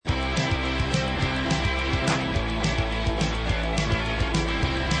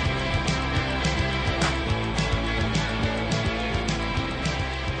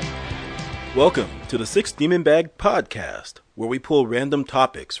Welcome to the Six Demon Bag Podcast, where we pull random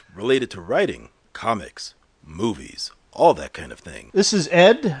topics related to writing, comics, movies, all that kind of thing. This is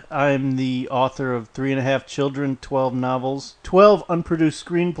Ed. I'm the author of 3.5 Children, 12 novels, 12 unproduced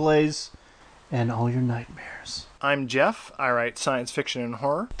screenplays, and all your nightmares. I'm Jeff. I write science fiction and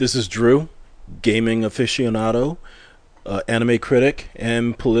horror. This is Drew, gaming aficionado, anime critic,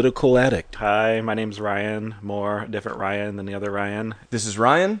 and political addict. Hi, my name's Ryan. More different Ryan than the other Ryan. This is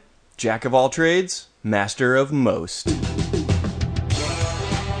Ryan, jack of all trades, master of most.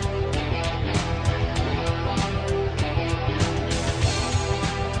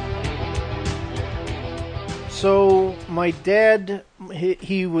 So, my dad,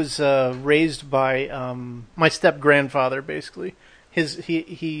 he was raised by my step-grandfather, basically.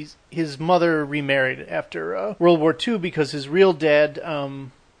 His mother remarried after World War II because his real dad,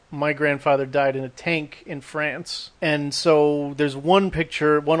 my grandfather, died in a tank in France. And so there's one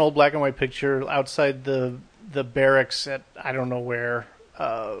picture, one old black and white picture outside the barracks at I don't know where,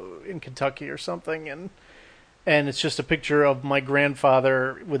 in Kentucky or something, and it's just a picture of my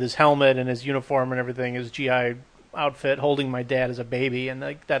grandfather with his helmet and his uniform and everything, his GI outfit, holding my dad as a baby,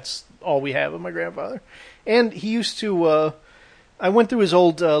 and that's all we have of my grandfather. And he used to, I went through his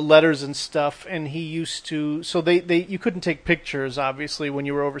old letters and stuff, and he used to, so you couldn't take pictures, obviously, when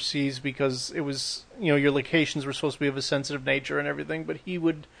you were overseas, because it was, your locations were supposed to be of a sensitive nature and everything, but he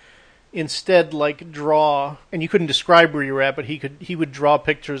would instead draw, and you couldn't describe where you were at, but he would draw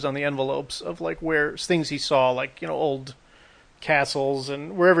pictures on the envelopes of where things he saw, old castles,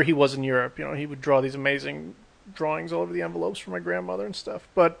 and wherever he was in Europe, he would draw these amazing drawings all over the envelopes for my grandmother and stuff.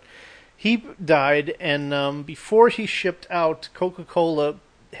 But he died, and before he shipped out, Coca-Cola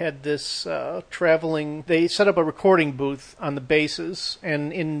had this they set up a recording booth on the bases,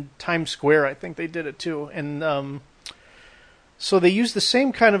 and in Times Square I think they did it too, and so they used the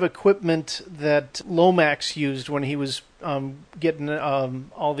same kind of equipment that Lomax used when he was getting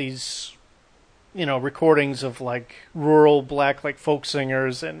all these, recordings of rural black folk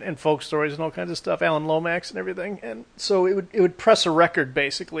singers and folk stories and all kinds of stuff. Alan Lomax and everything. And so it would press a record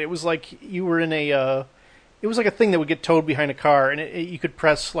basically. It was like you were in it was like a thing that would get towed behind a car, and you could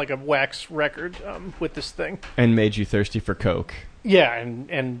press like a wax record with this thing. And made you thirsty for Coke. Yeah,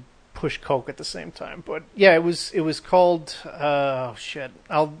 and push Coke at the same time. But yeah, it was called I'll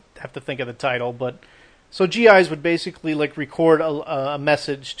have to think of the title, but so GIs would basically record a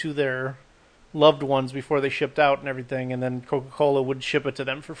message to their loved ones before they shipped out and everything, and then Coca-Cola would ship it to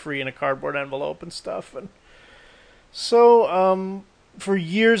them for free in a cardboard envelope and stuff. And so for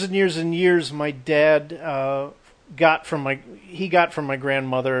years and years and years, my dad got from my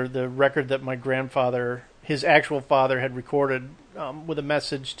grandmother the record that my grandfather, his actual father, had recorded with a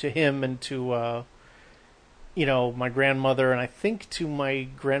message to him and to, my grandmother, and I think to my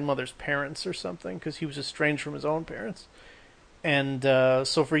grandmother's parents or something, because he was estranged from his own parents. And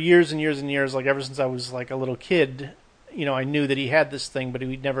so for years and years and years, ever since I was a little kid, I knew that he had this thing, but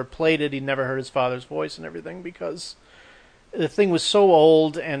he'd never played it. He'd never heard his father's voice and everything, because the thing was so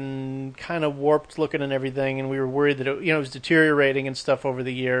old and kind of warped looking and everything, and we were worried that it was deteriorating and stuff over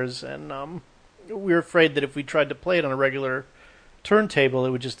the years, and we were afraid that if we tried to play it on a regular turntable, it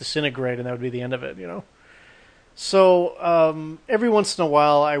would just disintegrate, and that would be the end of it, So every once in a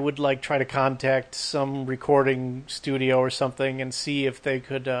while, I would try to contact some recording studio or something and see if they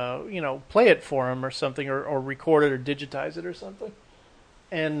could, play it for him or something, or record it or digitize it or something.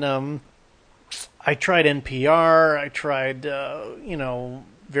 And I tried NPR, I tried,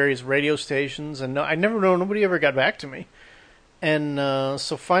 various radio stations, and nobody ever got back to me. And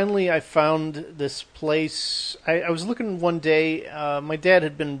so finally I found this place. I was looking one day. My dad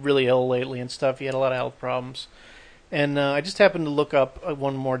had been really ill lately and stuff. He had a lot of health problems. And I just happened to look up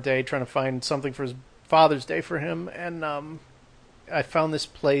one more day trying to find something for his Father's Day for him. And I found this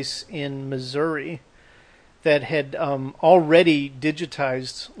place in Missouri that had already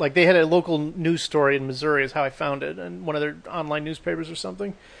digitized. They had a local news story in Missouri is how I found it. And one of their online newspapers or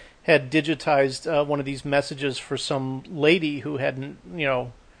something had digitized one of these messages for some lady who hadn't,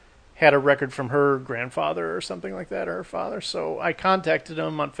 had a record from her grandfather or something like that, or her father. So I contacted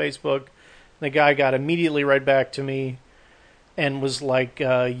him on Facebook. The guy got immediately right back to me and was like,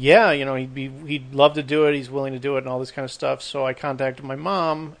 he'd love to do it. He's willing to do it and all this kind of stuff. So I contacted my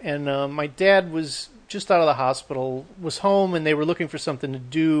mom, and my dad was just out of the hospital, was home, and they were looking for something to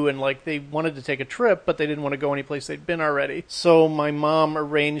do, and they wanted to take a trip, but they didn't want to go any place they'd been already. So my mom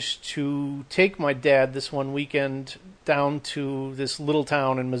arranged to take my dad this one weekend down to this little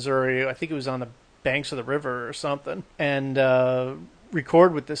town in Missouri. I think it was on the banks of the river or something, and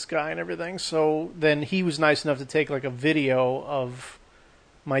record with this guy and everything. So then he was nice enough to take a video of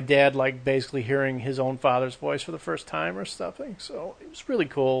my dad like basically hearing his own father's voice for the first time or something. So it was really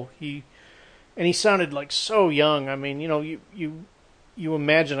cool. He sounded like so young. I mean, you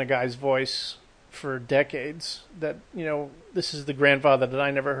imagine a guy's voice for decades that, this is the grandfather that I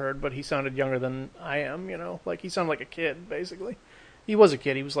never heard, but he sounded younger than I am, like he sounded like a kid, basically. He was a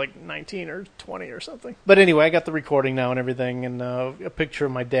kid. He was like 19 or 20 or something. But anyway, I got the recording now and everything, and a picture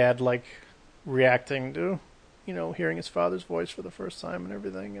of my dad, like, reacting to, hearing his father's voice for the first time and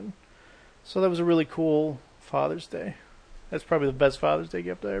everything. And so that was a really cool Father's Day. That's probably the best Father's Day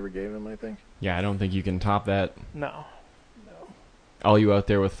gift I ever gave him, I think. Yeah, I don't think you can top that. No. All you out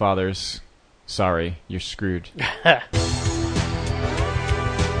there with fathers, sorry, you're screwed.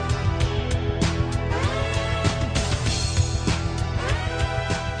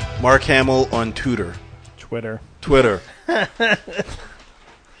 Mark Hamill on Twitter. Twitter.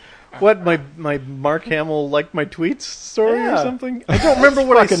 What, my Mark Hamill liked my tweets story or Yeah. something? I don't remember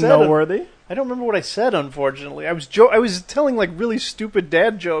what I Fucking said. noteworthy. I don't remember what I said, unfortunately. I was telling like really stupid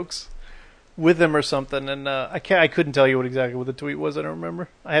dad jokes with him or something, and I couldn't tell you exactly what the tweet was. I don't remember.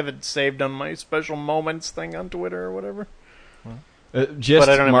 I have it saved on my special moments thing on Twitter or whatever. Just But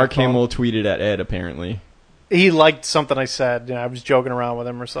I don't have Mark my phone. Hamill tweeted at Ed, apparently. He liked something I said. I was joking around with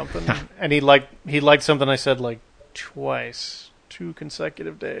him or something, and he liked something I said like twice, 2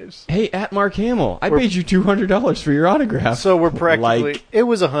 consecutive days. Hey, at Mark Hamill, I We're- paid you $200 for your autograph. So we're practically. Like- It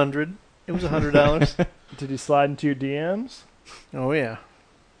was $100. It was $100. Did he slide into your DMs? Oh yeah.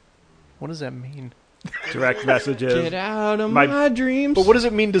 What does that mean? Direct messages. Get out of My- my dreams. But what does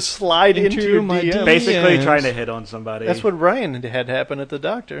it mean to slide into your my DMs? Basically DMs. trying to hit on somebody. That's what Ryan had happen at the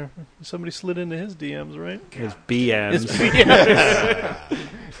doctor. Somebody slid into his DMs, right? His BMs.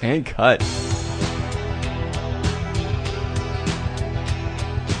 And cut.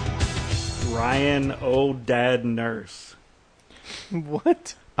 Ryan, old dad nurse.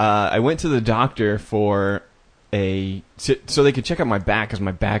 What? I went to the doctor for so they could check out my back because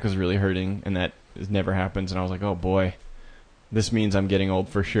my back was really hurting, and that never happens. And I was like, oh boy, this means I'm getting old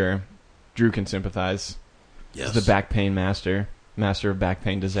for sure. Drew can sympathize. Yes. He's the back pain master of back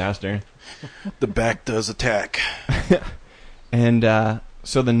pain disaster. The back does attack. And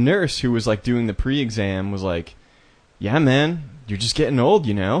so the nurse who was like doing the pre-exam was like, yeah, man, you're just getting old,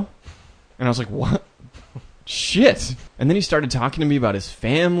 And I was like, what? Shit. And then he started talking to me about his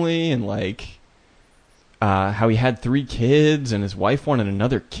family and like how he had 3 kids and his wife wanted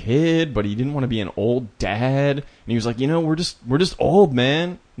another kid, but he didn't want to be an old dad. And he was like, we're just old,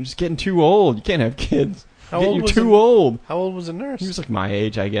 man. I'm just getting too old. You can't have kids. How old You're was too the- old. How old was the nurse? He was like my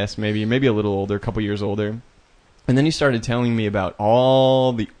age, I guess, maybe a little older, a couple years older. And then he started telling me about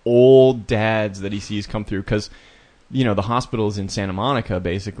all the old dads that he sees come through because, the hospital is in Santa Monica,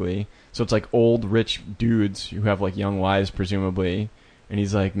 basically. So it's like old, rich dudes who have like young wives, presumably. And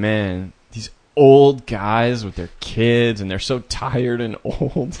he's like, man, these old guys with their kids, and they're so tired and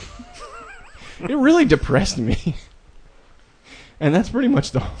old. It really depressed me. And that's pretty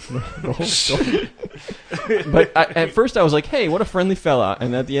much the whole story. But at first I was like, hey, what a friendly fella.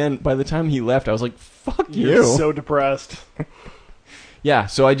 And at the end, by the time he left, I was like, fuck You're you. so depressed. Yeah,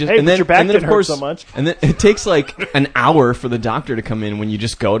 so I just... Hey, and but then, your back and then didn't of hurt course, so much. And then it takes like an hour for the doctor to come in when you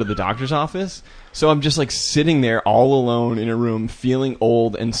just go to the doctor's office. So I'm just like sitting there all alone in a room, feeling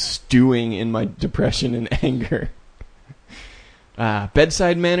old and stewing in my depression and anger.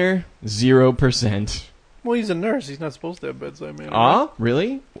 Bedside manner, 0%. Well, he's a nurse. He's not supposed to have bedside manner. Ah,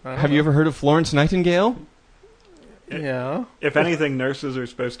 really? I don't Have you know. ever heard of Florence Nightingale? Yeah. If anything, nurses are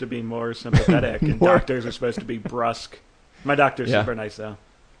supposed to be more sympathetic, and More- doctors are supposed to be brusque. My doctor's Yeah. super nice, though.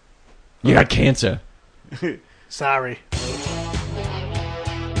 You got cancer. Sorry.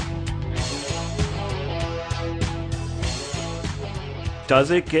 Does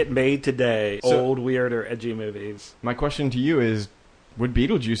it get made today? So- Old, weird, or edgy movies? My question to you is, would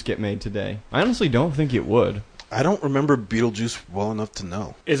Beetlejuice get made today? I honestly don't think it would. I don't remember Beetlejuice well enough to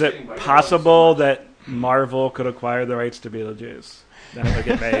know. Is it possible that Marvel could acquire the rights to Beetlejuice? Then it would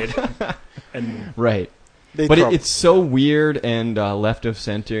get made. And Right. They But prob- it's so weird and left of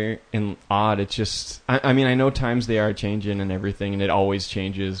center and odd. It's just, I mean, I know times they are changing and everything, and it always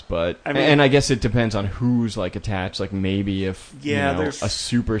changes. But I mean- and I guess it depends on who's like attached. Like maybe if Yeah, a there's-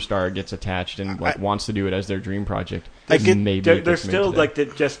 superstar gets attached and like wants to do it as their dream project, I get- maybe it there's gets made still today. like the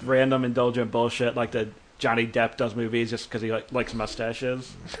just random indulgent bullshit, like the Johnny Depp does movies just because he likes mustaches,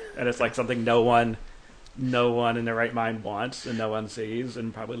 and it's like something no one in their right mind wants and no one sees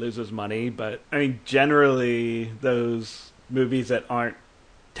and probably loses money. But I mean, generally those movies that aren't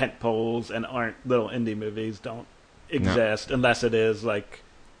tent poles and aren't little indie movies don't exist unless it is like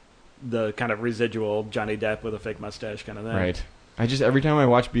the kind of residual Johnny Depp with a fake mustache kind of thing. Right. every time I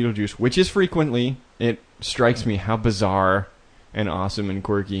watch Beetlejuice, which is frequently, it strikes me how bizarre and awesome and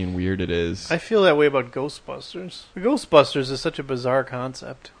quirky and weird it is. I feel that way about Ghostbusters. Ghostbusters is such a bizarre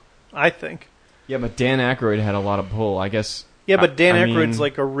concept, I think. Yeah, but Dan Aykroyd had a lot of pull, I guess. Yeah, but Dan I Aykroyd's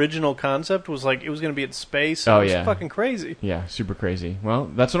mean, original concept was it was going to be in space. Oh, it was yeah. fucking crazy. Yeah, super crazy. Well,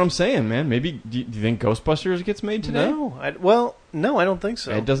 that's what I'm saying, man. Maybe, do you think Ghostbusters gets made today? No, I don't think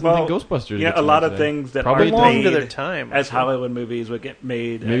so. It doesn't Well, think Ghostbusters Yeah, gets a lot made of today. things that Probably are belong made to their time. as Hollywood movies would get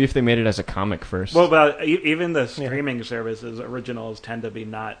made. Maybe if they made it as a comic first. Well, but even the streaming services originals tend to be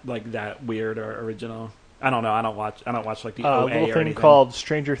not like that weird or original. I don't know. I don't watch like the OA little or thing anything. called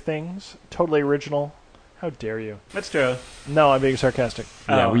Stranger Things, totally original. How dare you? That's true. No, I'm being sarcastic.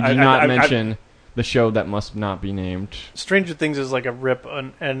 yeah, Oh, we do I- not I- mention the show that must not be named. Stranger Things is like a rip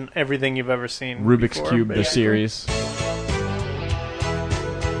on everything you've ever seen. Rubik's before, Cube, the basically. series.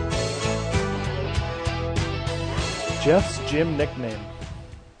 Jeff's gym nickname.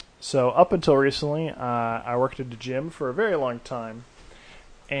 So up until recently, I worked at a gym for a very long time,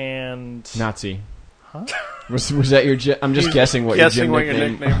 and Nazi. Huh? Was that your? I'm just He's guessing what guessing your what gym your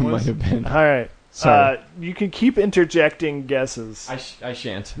nickname, nickname might was. have been. all right, Sorry. you can keep interjecting guesses. I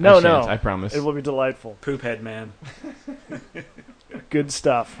shan't. No, I shan't, no. I promise. It will be delightful. Poophead man. Good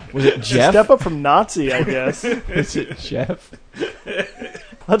stuff. Was it Jeff? Step up from Nazi, I guess. Was it Jeff?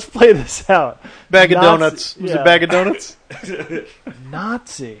 Let's play this out. Bag of Nazi- donuts. Was yeah. it bag of donuts?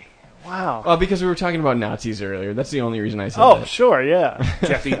 Nazi. Wow. Oh, because we were talking about Nazis earlier. That's the only reason I said Oh, that. sure, yeah.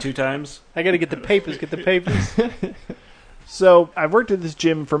 Jeffy 2 times. I got to get the papers. Get the papers. So I've worked at this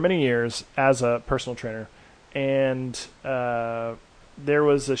gym for many years as a personal trainer, and there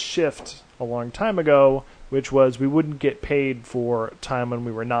was a shift a long time ago, which was we wouldn't get paid for time when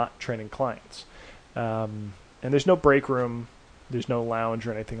we were not training clients. And there's no break room, there's no lounge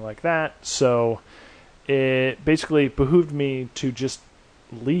or anything like that, so it basically behooved me to just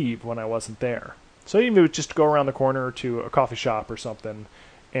leave when I wasn't there. So even if it was just to go around the corner to a coffee shop or something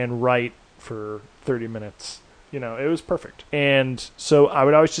and write for 30 minutes. It was perfect. And so I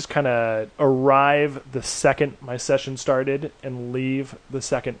would always just kind of arrive the second my session started and leave the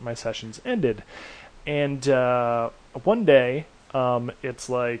second my sessions ended. And one day, it's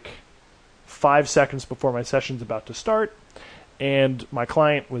like 5 seconds before my session's about to start, and my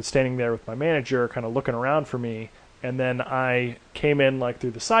client was standing there with my manager kind of looking around for me, and then I came in like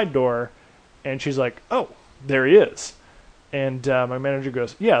through the side door, and she's like, "Oh, there he is." And my manager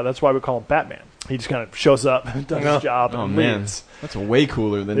goes, "Yeah, that's why we call him Batman. He just kind of shows up, does his job, Oh and man, leaves." that's way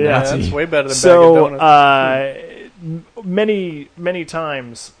cooler than Yeah, Nazi. That's way better than So bag of donuts. many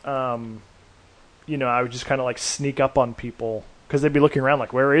times, I would just kind of like sneak up on people because they'd be looking around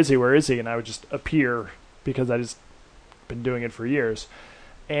like, "Where is he? Where is he?" And I would just appear because I just been doing it for years.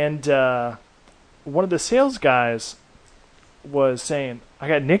 And one of the sales guys was saying, "I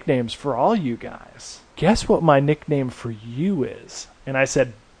got nicknames for all you guys. Guess what my nickname for you is?" And I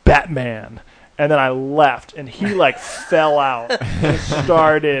said, "Batman." And then I left, and he like fell out and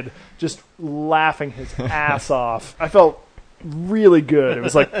started just laughing his ass off. I felt really good. It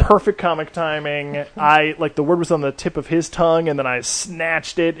was like perfect comic timing. The word was on the tip of his tongue, and then I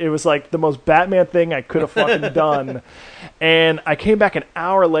snatched it. It was like the most Batman thing I could have fucking done. And I came back an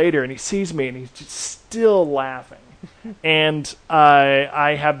hour later, and he sees me, and he's just still laughing. And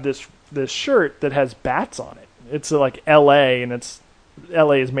I have this shirt that has bats on it. It's like L.A., and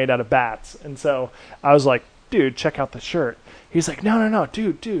L.A. is made out of bats. And so I was like, "Dude, check out the shirt." He's like, No,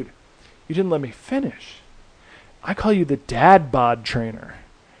 dude, you didn't let me finish. I call you the dad bod trainer.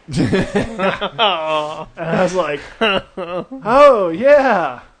 And I was like, "Oh,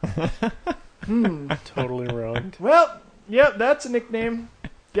 yeah. Totally wrong. Well, yep, that's a nickname.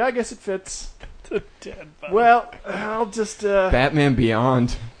 Yeah, I guess it fits." Dead body. Well, I'll just, Batman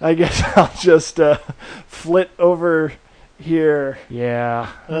Beyond. I guess I'll just flit over here. Yeah,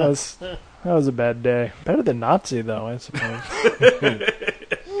 that was a bad day. Better than Nazi, though, I suppose.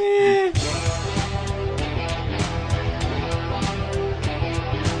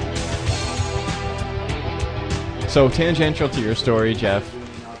 So tangential to your story, Jeff.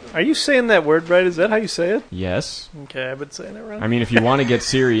 Are you saying that word right? Is that how you say it? Yes. Okay, I've been saying it wrong. I mean, if you want to get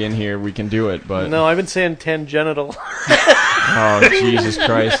Siri in here, we can do it. But No, I've been saying tangential. oh Jesus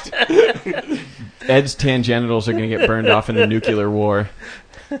Christ, Ed's tangenitals are going to get burned off in the nuclear war.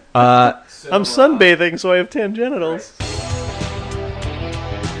 I'm sunbathing, so I have tangenitals.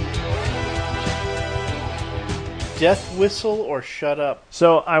 Death whistle or shut up?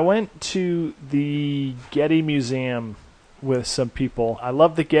 So I went to the Getty Museum with some people. I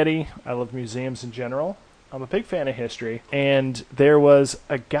love the Getty. I love museums in general. I'm a big fan of history. And there was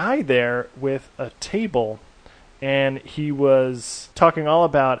a guy there with a table, and he was talking all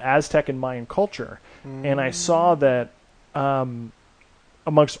about Aztec and Mayan culture. And I saw that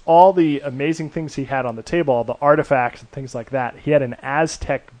amongst all the amazing things he had on the table, all the artifacts and things like that, he had an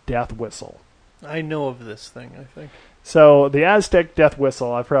Aztec death whistle. I know of this thing, I think. So the Aztec death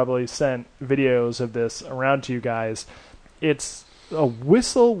whistle, I've probably sent videos of this around to you guys. It's a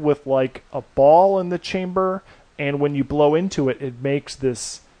whistle with like a ball in the chamber, and when you blow into it, it makes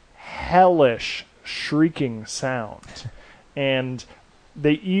this hellish shrieking sound. And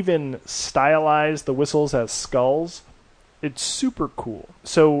they even stylize the whistles as skulls. It's super cool.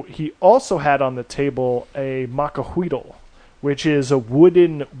 So he also had on the table a macahuitl, which is a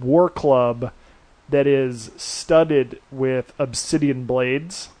wooden war club that is studded with obsidian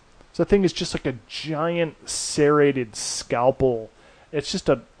blades. So the thing is just like a giant serrated scalpel. It's just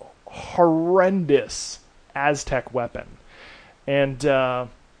a horrendous Aztec weapon. And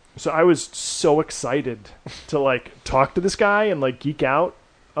so I was so excited to like talk to this guy and like geek out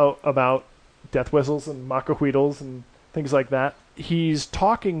about death whistles and macahuitls and things like that. He's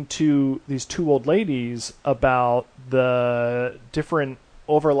talking to these two old ladies about the different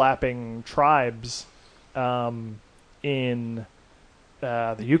overlapping tribes in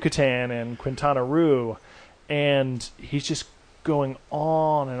the Yucatan and Quintana Roo, and he's just going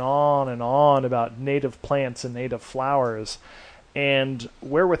on and on and on about native plants and native flowers. And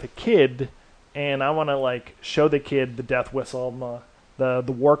we're with a kid, and I want to like show the kid the death whistle, the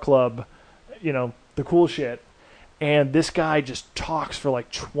war club, the cool shit. And this guy just talks for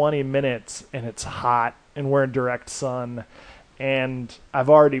like 20 minutes, and it's hot, and we're in direct sun, and I've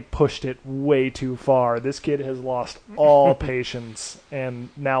already pushed it way too far. This kid has lost all patience, and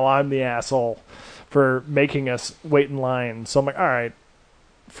now I'm the asshole for making us wait in line. So I'm like, all right,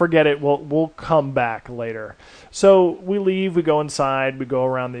 forget it. We'll come back later. So we leave. We go inside. We go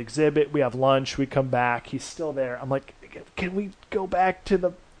around the exhibit. We have lunch. We come back. He's still there. I'm like, can we go back to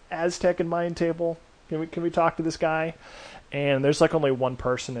the Aztec and Mayan table? Can we talk to this guy? And there's like only one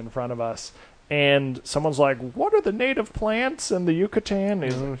person in front of us. And someone's like, what are the native plants in the Yucatan?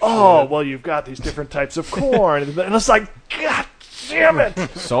 And he's like, well, you've got these different types of corn. And it's like, God damn it.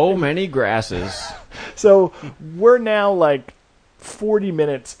 So many grasses. So we're now like 40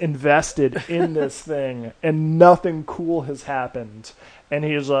 minutes invested in this thing, and nothing cool has happened. And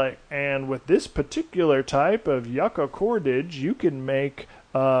he's like, and with this particular type of yucca cordage, you can make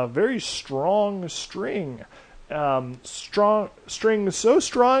a very strong string. String so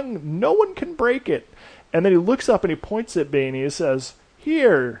strong, no one can break it. And then he looks up and he points at me and he says,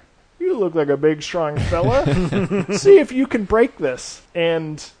 here, you look like a big, strong fella. See if you can break this.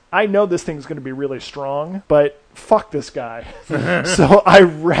 And I know this thing's going to be really strong, but fuck this guy. So I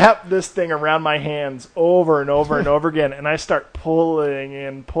wrap this thing around my hands over and over and over again, and I start pulling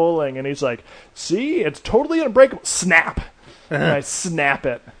and pulling, and he's like, see, it's totally unbreakable. Snap. And I snap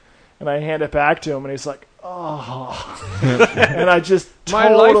it, and I hand it back to him, and he's like, oh. And I just My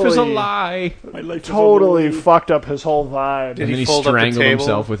life is a lie. My life totally is fucked up his whole vibe. Did And he then he fold up the strangled table?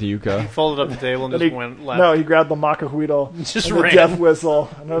 himself with yucca. He folded up the table and And just he- went left. No, he grabbed the macahuitl Just and the ran. death whistle,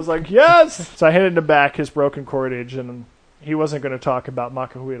 and I was like, yes! So I handed him back his broken cordage, and he wasn't going to talk about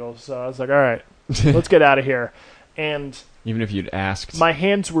macahuitl, so I was like, all right, let's get out of here. And Even if you'd asked. my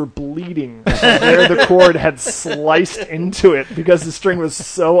hands were bleeding from where the cord had sliced into it because the string was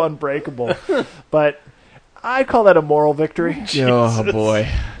so unbreakable. But I call that a moral victory. Oh, boy.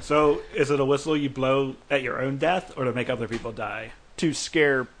 So, is it a whistle you blow at your own death or to make other people die? To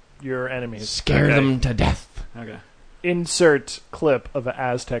scare your enemies. Scare Okay. them to death. Okay. Insert clip of an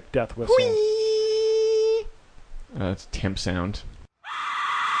Aztec death whistle. That's temp sound.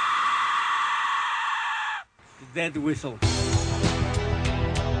 Dead whistle.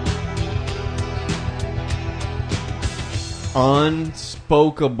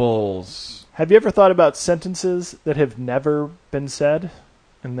 Unspokables. Have you ever thought about sentences that have never been said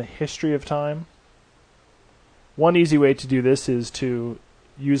in the history of time? One easy way to do this is to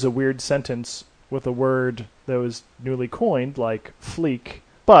use a weird sentence with a word that was newly coined, like fleek,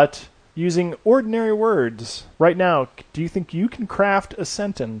 but using ordinary words. Right now, do you think you can craft a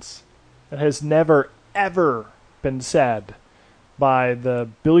sentence that has never, ever been said by the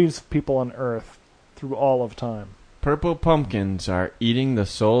billions of people on Earth through all of time? Purple pumpkins are eating the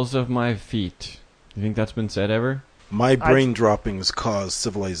soles of my feet. You think that's been said ever? My brain droppings cause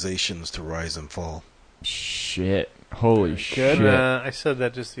civilizations to rise and fall. Shit. Holy Good. shit. I said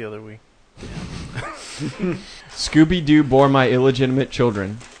that just the other week. Scooby-Doo bore my illegitimate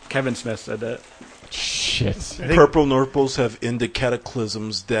children. Kevin Smith said that. Shit. Purple Norpals have ended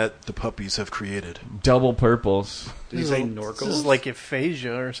cataclysms that the puppies have created. Double purples. Did he say This is Norkels? like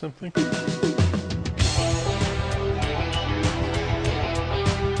aphasia or something.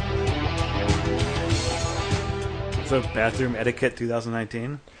 So, bathroom etiquette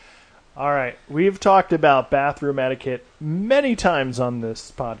 2019. All right, we've talked about bathroom etiquette many times on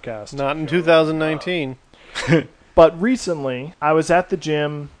this podcast. Not in 2019. But recently, I was at the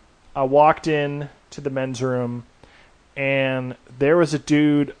gym. I walked in to the men's room, and there was a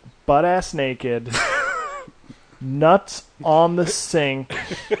dude butt-ass naked, nuts on the sink,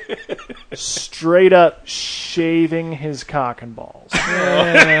 straight up shaving his cock and balls.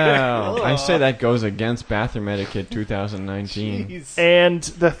 Yeah. I say that goes against bathroom etiquette 2019. Jeez. And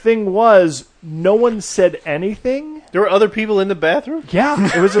the thing was, no one said anything. There were other people in the bathroom?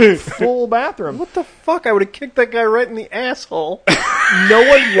 Yeah, it was a full bathroom. What the fuck? I would have kicked that guy right in the asshole. No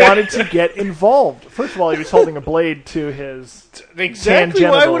one wanted to get involved. First of all, he was holding a blade to his Exactly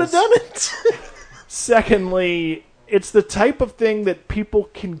why I would have done it. Secondly, it's the type of thing that people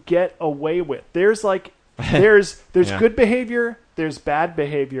can get away with. There's Yeah. good behavior, there's bad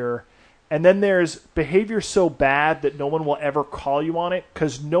behavior, and then there's behavior so bad that no one will ever call you on it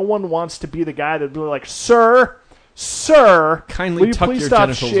because no one wants to be the guy that'll be like, Sir, Kindly will you tuck please your stop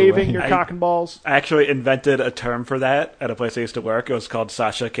genitals shaving away." your cock and balls? I actually invented a term for that at a place I used to work. It was called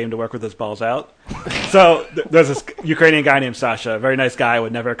Sasha came to work with his balls out. So there's this Ukrainian guy named Sasha, a very nice guy,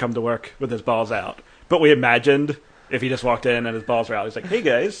 would never come to work with his balls out. But we imagined if he just walked in and his balls were out, he's like, "Hey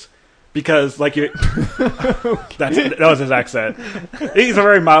guys," because like you, that was his accent. He's a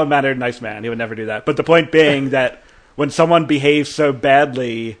very mild-mannered, nice man. He would never do that. But the point being that when someone behaves so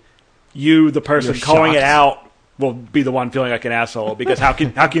badly, you, the person You're calling it shocked. out, will be the one feeling like an asshole because how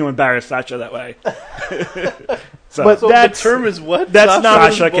can you embarrass Sasha that way? But So that's the term is what? that's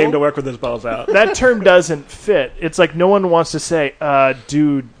not- Sasha came to work with his balls out. that term doesn't fit. It's like no one wants to say,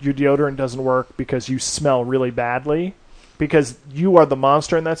 dude, your deodorant doesn't work because you smell really badly, because you are the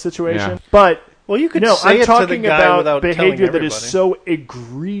monster in that situation. Yeah. But Well, you could no, say I'm it to the talking guy about without behavior telling that is everybody. so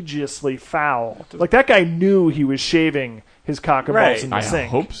egregiously foul. Like that guy knew he was shaving his cock and balls Right. in the I sink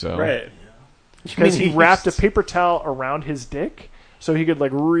hope so. Right. because he Jeez. wrapped a paper towel around his dick so he could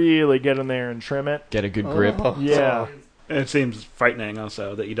like really get in there and trim it. Get a good grip. Oh. Yeah. And it seems frightening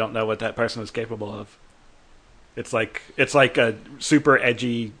also that you don't know what that person is capable of. It's like a super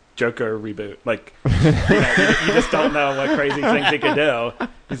edgy Joker reboot. Like you just don't know what crazy things he could do.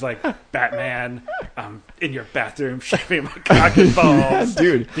 He's like, Batman, in your bathroom shaving my cock and balls.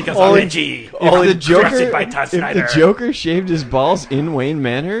 Dude, Because All I'm in- edgy. if the Joker, Directed by Todd if the Snyder. Joker shaved his balls in Wayne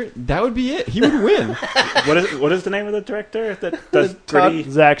Manor, that would be it. He would win. What is the name of the director that does gritty?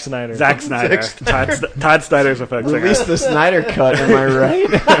 Zack Snyder. Zack Snyder. Todd Snyder's effects. Release the Snyder cut. Am I right?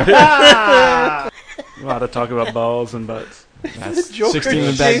 A lot of talk about balls and butts. That's Joker 16 in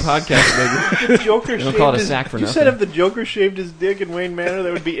the bag shaved- podcast, baby. The Joker They don't call it a shaved sack for you nothing. said if the Joker shaved his dick in Wayne Manor,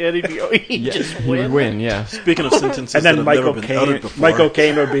 that would be Eddie. He'd Yeah, just he would win. Yeah. Speaking of sentences And then that have Michael never been uttered Caine. before. Michael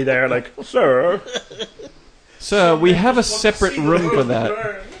Caine would be there, like, sir. So we have a separate room for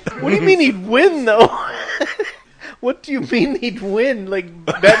that. What do you mean he'd win, though? What do you mean he'd win? Like,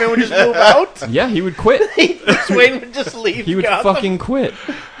 Batman would just move out? Yeah, he would quit. Bruce Wayne would just leave He would Gotham? fucking quit.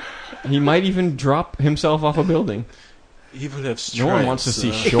 He might even drop himself off a building. Evil have No one wants to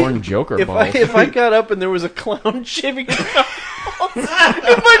see stripes, shorn Joker balls. If I got up and there was a clown shaving his balls in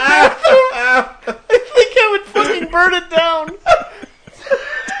my bathroom, I think I would fucking burn it down.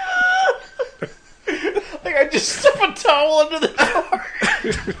 Like, I'd just stuff a towel under the door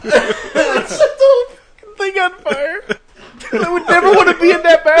and set the whole fucking thing on fire. I would never want to be in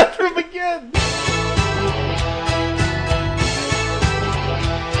that bathroom again.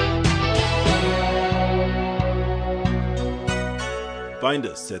 Find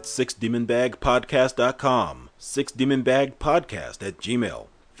us at sixdemonbagpodcast.com, sixdemonbagpodcast at Gmail,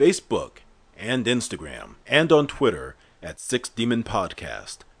 Facebook, and Instagram, and on Twitter at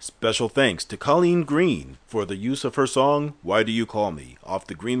sixdemonpodcast. Special thanks to Colleen Green for the use of her song, Why Do You Call Me, off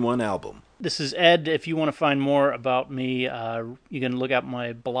the Green One album. This is Ed. If you want to find more about me, you can look up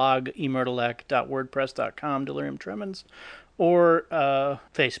my blog, emurtalek.wordpress.com, Delirium Tremens, or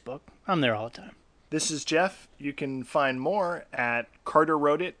Facebook. I'm there all the time. This is Jeff. You can find more at Carter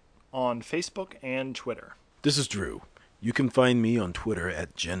Wrote It on Facebook and Twitter. This is Drew. You can find me on Twitter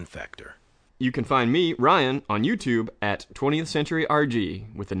at GenFactor. You can find me, Ryan, on YouTube at 20th Century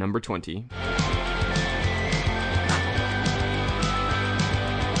RG with the number 20.